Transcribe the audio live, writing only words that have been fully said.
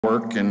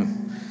work,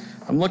 and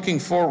I'm looking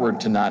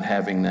forward to not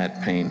having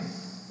that pain.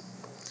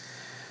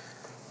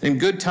 In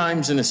good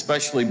times and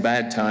especially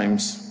bad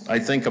times, I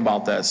think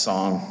about that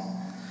song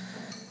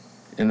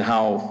and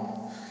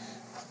how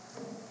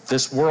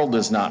this world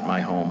is not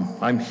my home.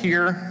 I'm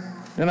here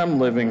and I'm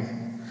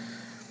living,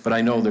 but I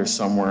know there's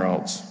somewhere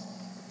else.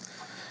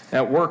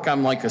 At work,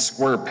 I'm like a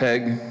square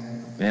peg,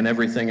 and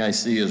everything I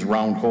see is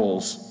round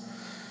holes.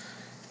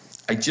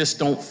 I just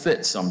don't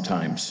fit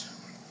sometimes.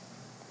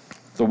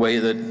 The way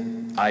that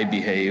I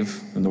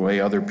behave and the way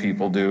other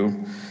people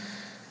do.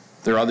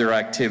 There are other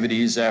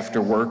activities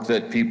after work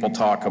that people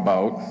talk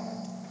about.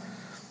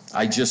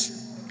 I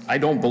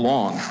don't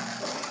belong.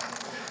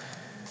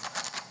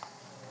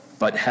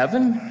 But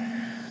heaven,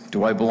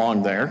 do I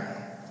belong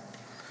there?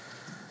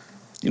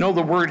 You know,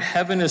 the word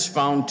heaven is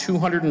found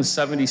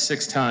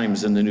 276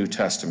 times in the New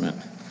Testament.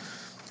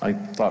 I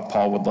thought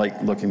Paul would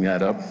like looking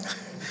that up.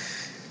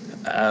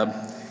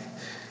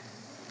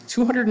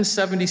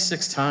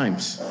 276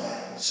 times.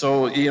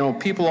 So, you know,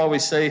 people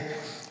always say,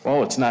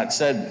 well, it's not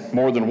said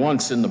more than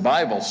once in the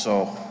Bible,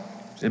 so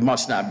it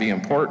must not be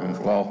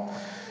important. Well,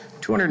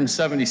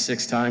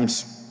 276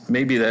 times,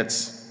 maybe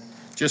that's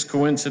just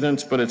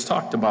coincidence, but it's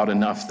talked about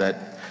enough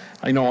that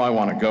I know I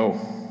want to go.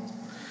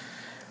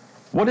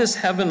 What is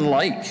heaven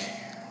like?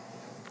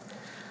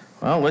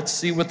 Well, let's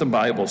see what the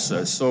Bible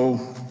says. So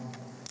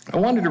I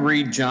wanted to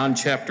read John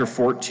chapter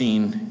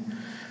 14,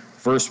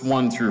 verse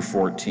 1 through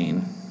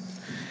 14.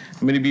 I'm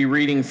going to be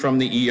reading from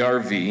the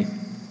ERV.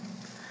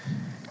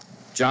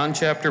 John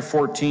chapter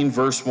 14,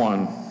 verse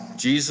 1,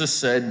 Jesus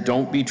said,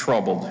 "Don't be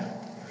troubled.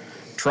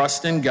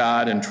 Trust in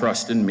God and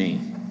trust in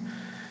me.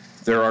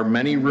 There are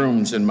many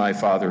rooms in my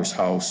Father's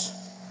house.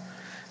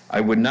 I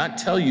would not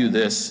tell you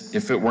this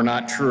if it were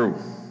not true.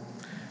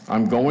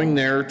 I'm going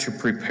there to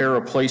prepare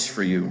a place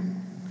for you.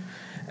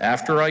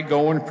 After I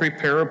go and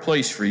prepare a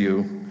place for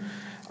you,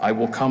 I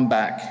will come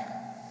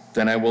back.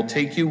 Then I will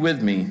take you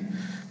with me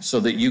so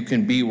that you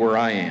can be where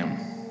I am.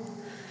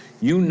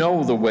 You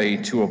know the way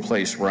to a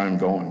place where I'm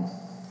going."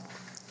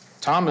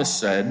 Thomas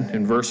said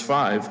in verse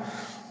 5,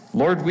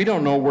 "Lord, we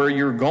don't know where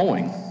you're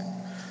going,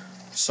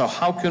 so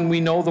how can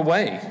we know the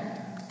way?"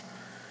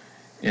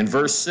 In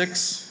verse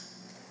 6,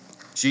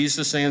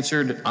 Jesus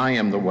answered, "I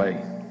am the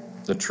way,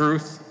 the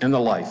truth, and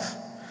the life.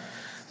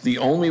 The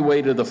only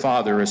way to the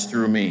Father is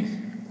through me.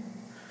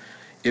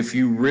 If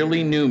you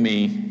really knew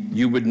me,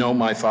 you would know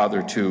my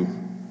Father too.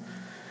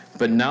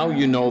 But now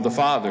you know the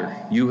Father,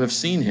 you have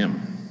seen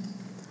him."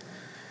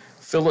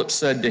 Philip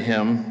said to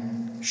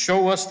him,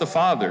 "Show us the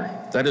Father,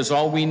 that is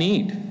all we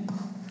need."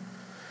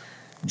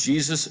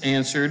 Jesus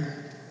answered,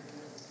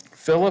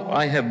 "Philip,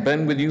 I have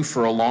been with you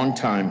for a long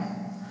time,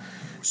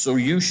 so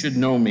you should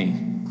know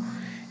me.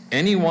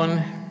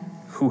 Anyone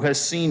who has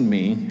seen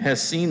me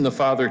has seen the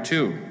Father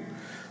too.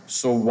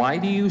 So why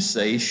do you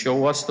say,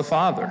 'Show us the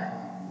Father'?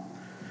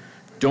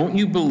 Don't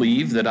you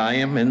believe that I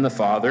am in the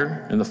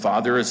Father and the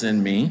Father is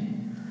in me?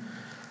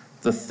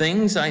 The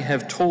things I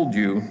have told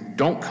you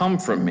don't come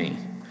from me.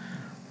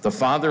 The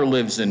Father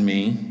lives in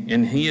me,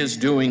 and he is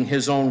doing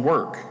his own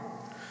work.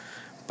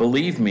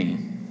 Believe me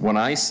when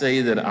I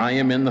say that I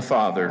am in the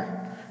Father,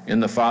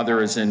 and the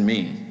Father is in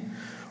me,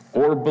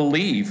 or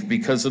believe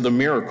because of the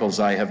miracles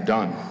I have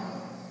done.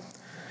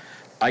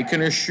 I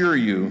can assure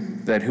you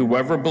that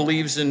whoever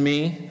believes in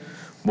me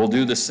will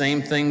do the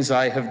same things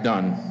I have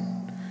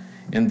done,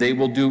 and they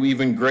will do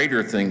even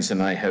greater things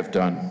than I have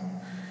done,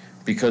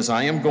 because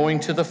I am going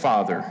to the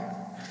Father,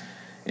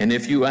 and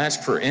if you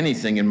ask for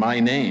anything in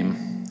my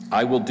name,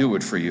 I will do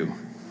it for you.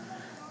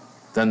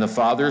 Then the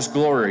Father's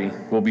glory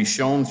will be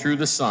shown through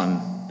the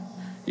Son.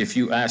 If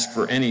you ask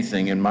for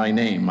anything in my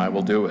name, I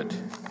will do it."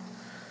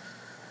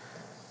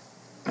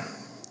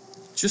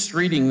 Just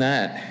reading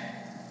that,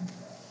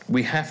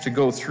 we have to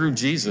go through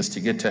Jesus to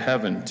get to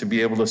heaven, to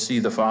be able to see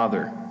the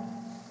Father.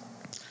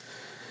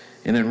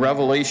 And in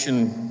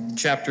Revelation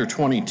chapter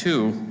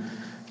 22,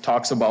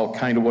 talks about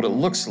kind of what it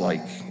looks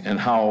like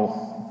and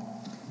how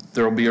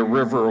there will be a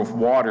river of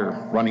water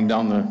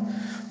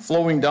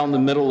flowing down the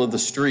middle of the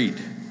street,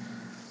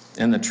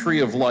 and the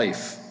tree of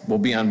life will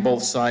be on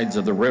both sides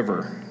of the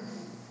river.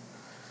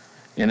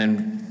 And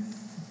in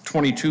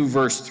 22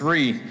 verse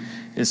 3,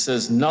 it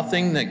says,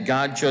 "Nothing that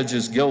God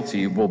judges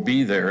guilty will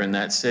be there in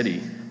that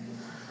city."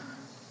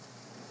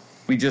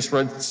 We just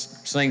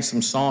sang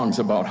some songs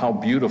about how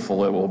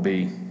beautiful it will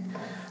be,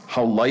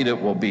 how light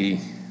it will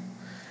be,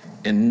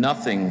 and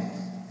nothing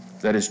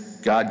that is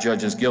God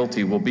judges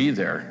guilty will be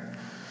there.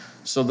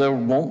 So there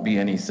won't be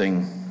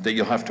anything that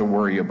you'll have to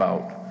worry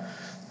about.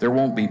 There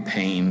won't be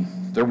pain.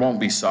 There won't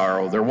be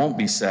sorrow. There won't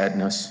be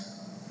sadness.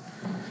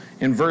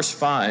 In verse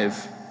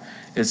 5,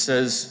 it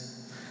says,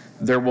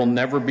 "There will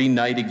never be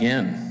night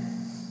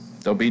again.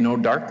 There'll be no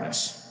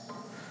darkness,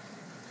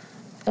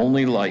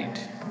 only light."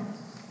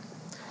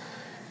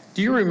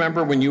 Do you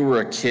remember when you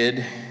were a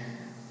kid,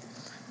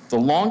 the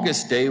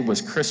longest day was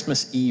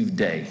Christmas Eve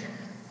day?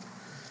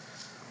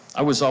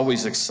 I was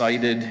always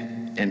excited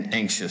and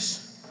anxious,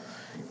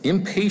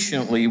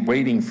 impatiently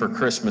waiting for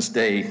Christmas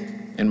Day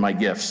and my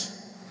gifts.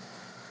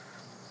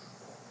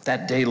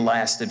 That day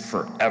lasted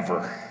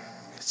forever.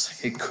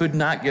 It's like it could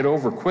not get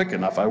over quick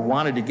enough. I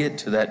wanted to get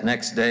to that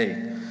next day.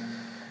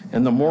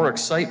 And the more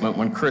excitement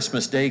when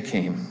Christmas Day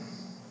came.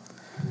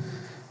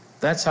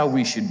 That's how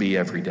we should be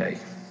every day.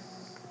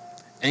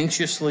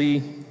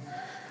 Anxiously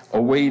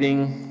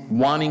awaiting,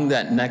 wanting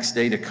that next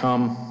day to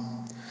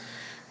come.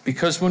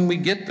 Because when we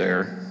get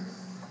there,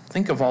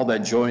 think of all that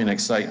joy and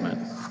excitement.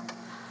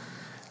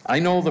 I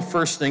know the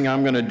first thing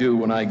I'm going to do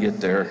when I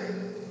get there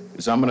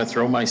is I'm going to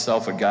throw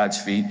myself at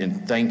God's feet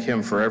and thank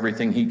him for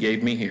everything he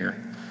gave me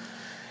here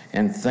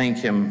and thank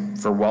him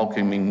for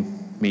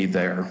welcoming me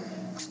there.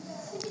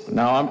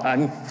 Now,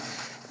 I'm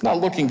not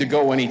looking to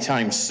go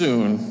anytime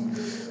soon,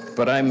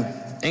 but I'm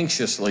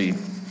anxiously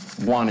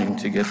wanting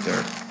to get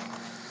there.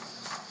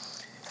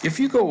 If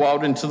you go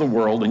out into the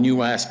world and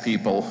you ask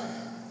people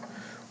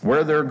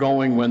where they're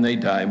going when they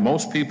die,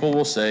 most people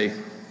will say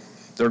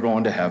they're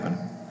going to heaven.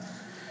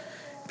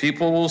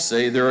 People will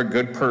say they're a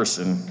good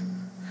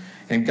person.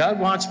 And God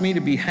wants me to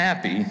be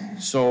happy,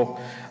 so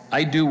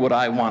I do what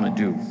I want to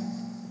do.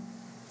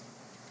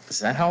 Is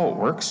that how it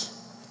works?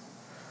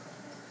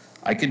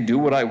 I can do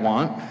what I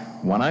want,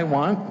 when I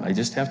want. I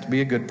just have to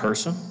be a good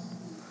person.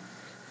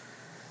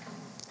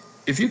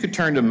 If you could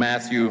turn to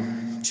Matthew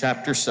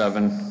chapter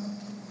 7,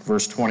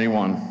 verse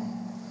 21.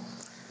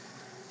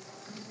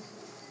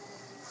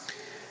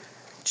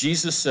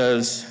 Jesus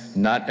says,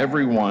 "Not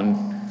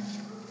everyone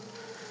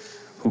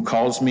who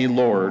calls me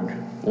Lord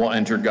will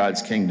enter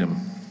God's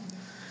kingdom.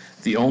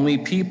 The only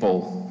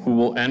people who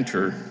will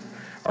enter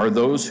are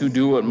those who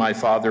do what my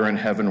Father in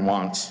heaven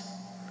wants."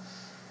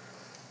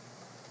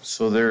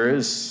 So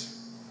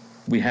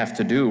we have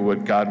to do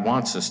what God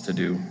wants us to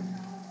do.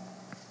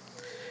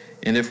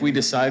 And if we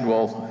decide,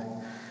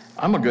 well,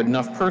 I'm a good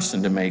enough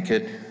person to make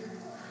it,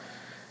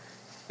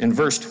 in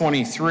verse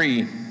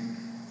 23,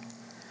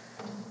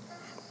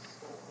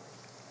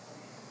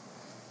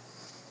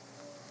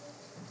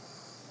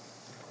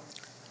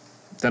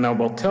 then I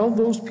will tell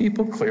those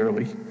people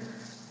clearly.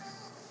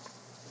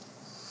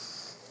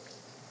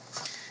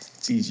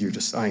 It's easier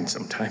to sign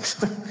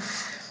sometimes.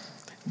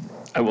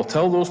 I will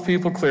tell those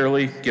people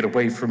clearly, get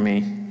away from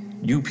me,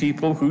 you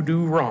people who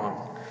do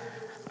wrong.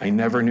 I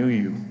never knew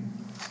you.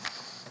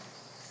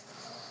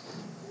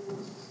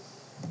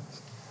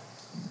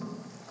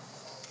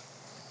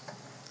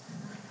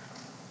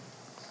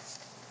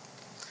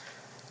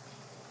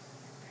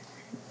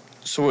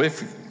 So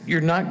if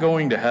you're not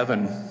going to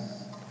heaven,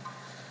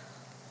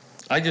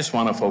 I just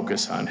want to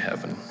focus on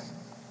heaven.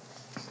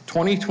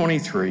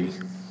 2023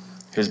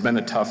 has been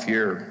a tough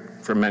year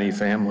for many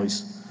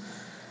families.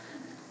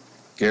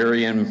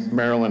 Gary and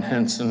Marilyn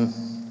Henson,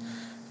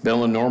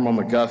 Bill and Norma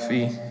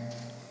McGuffey,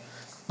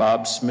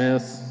 Bob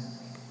Smith,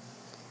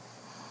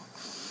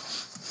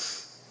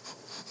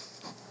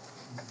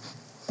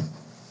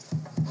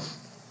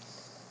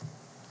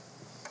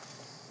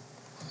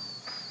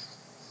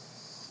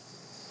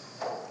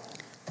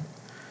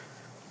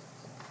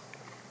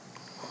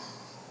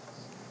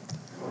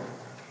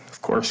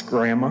 of course,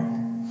 Grandma.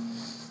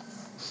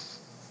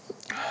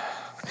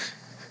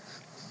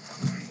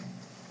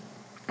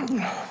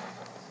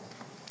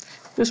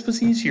 This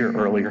was easier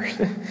earlier.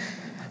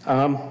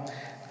 I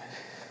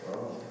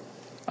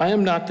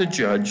am not the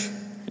judge,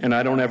 and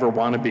I don't ever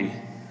want to be.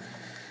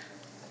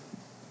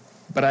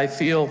 But I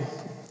feel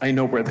I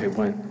know where they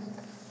went.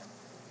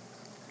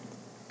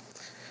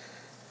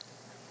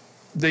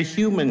 The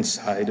human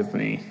side of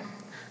me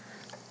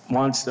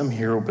wants them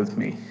here with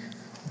me.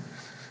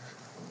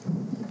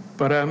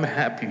 But I'm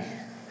happy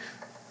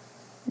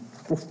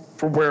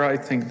for where I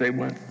think they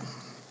went.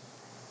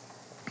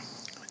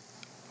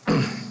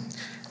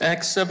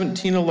 Acts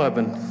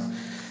 17:11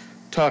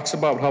 talks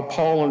about how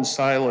Paul and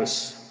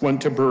Silas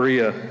went to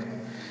Berea,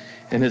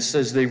 and it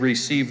says they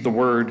received the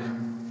word,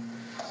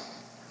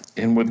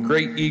 and with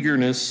great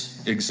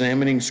eagerness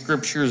examining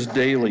scriptures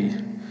daily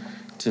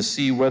to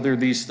see whether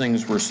these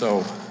things were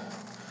so.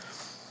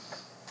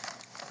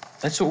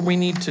 That's what we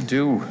need to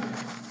do.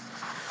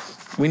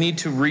 We need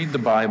to read the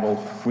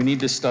Bible. We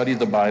need to study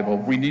the Bible.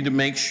 We need to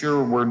make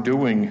sure we're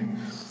doing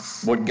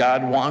what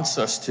God wants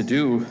us to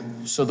do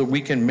so that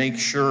we can make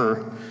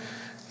sure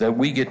that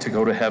we get to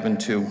go to heaven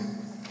too.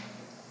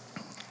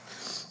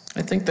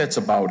 I think that's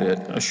about it.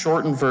 A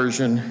shortened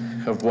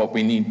version of what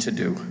we need to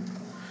do.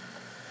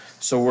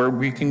 So where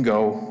we can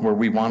go, where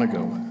we want to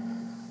go.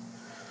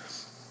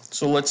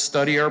 So let's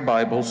study our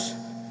Bibles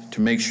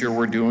to make sure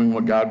we're doing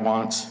what God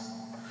wants.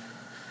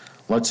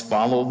 Let's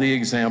follow the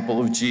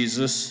example of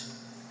Jesus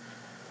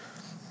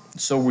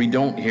so we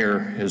don't hear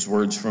his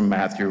words from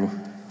Matthew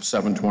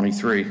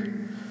 7:23.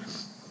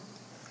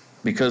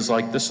 Because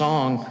like the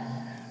song,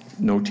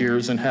 no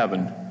tears in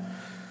heaven.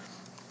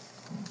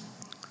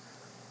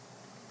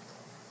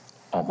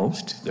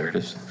 Almost, there it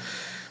is.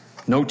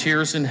 No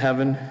tears in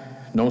heaven,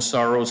 no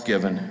sorrows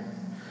given.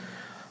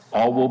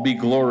 All will be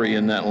glory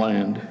in that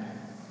land.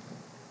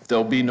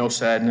 There'll be no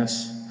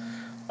sadness,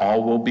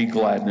 all will be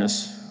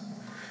gladness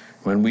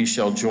when we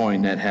shall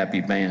join that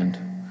happy band.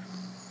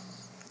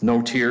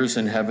 No tears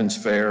in heaven's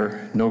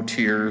fair, no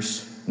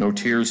tears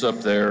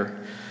up there.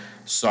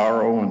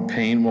 Sorrow and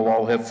pain will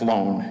all have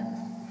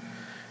flown.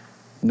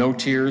 No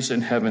tears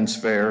in heaven's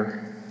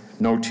fair,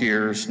 no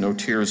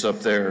tears up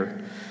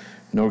there,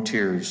 no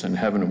tears in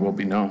heaven will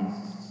be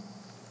known.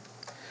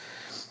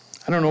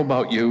 I don't know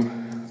about you,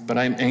 but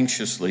I'm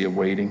anxiously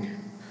awaiting.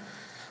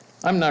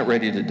 I'm not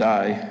ready to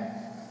die,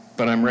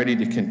 but I'm ready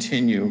to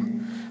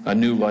continue a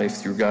new life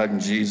through God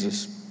and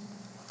Jesus.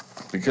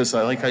 Because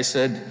like I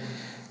said,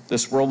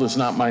 this world is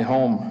not my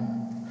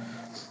home,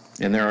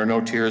 and there are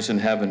no tears in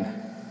heaven.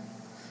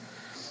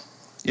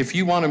 If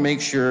you want to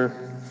make sure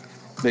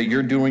that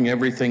you're doing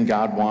everything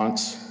God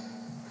wants,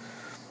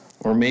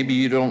 or maybe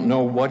you don't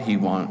know what he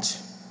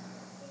wants,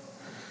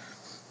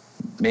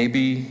 maybe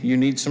you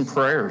need some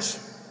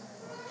prayers.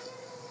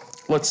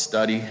 Let's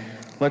study,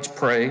 let's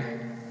pray,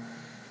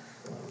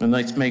 and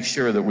let's make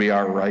sure that we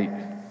are right.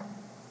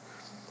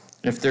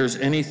 If there's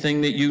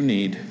anything that you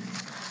need,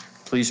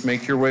 please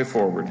make your way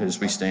forward as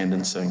we stand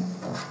and sing.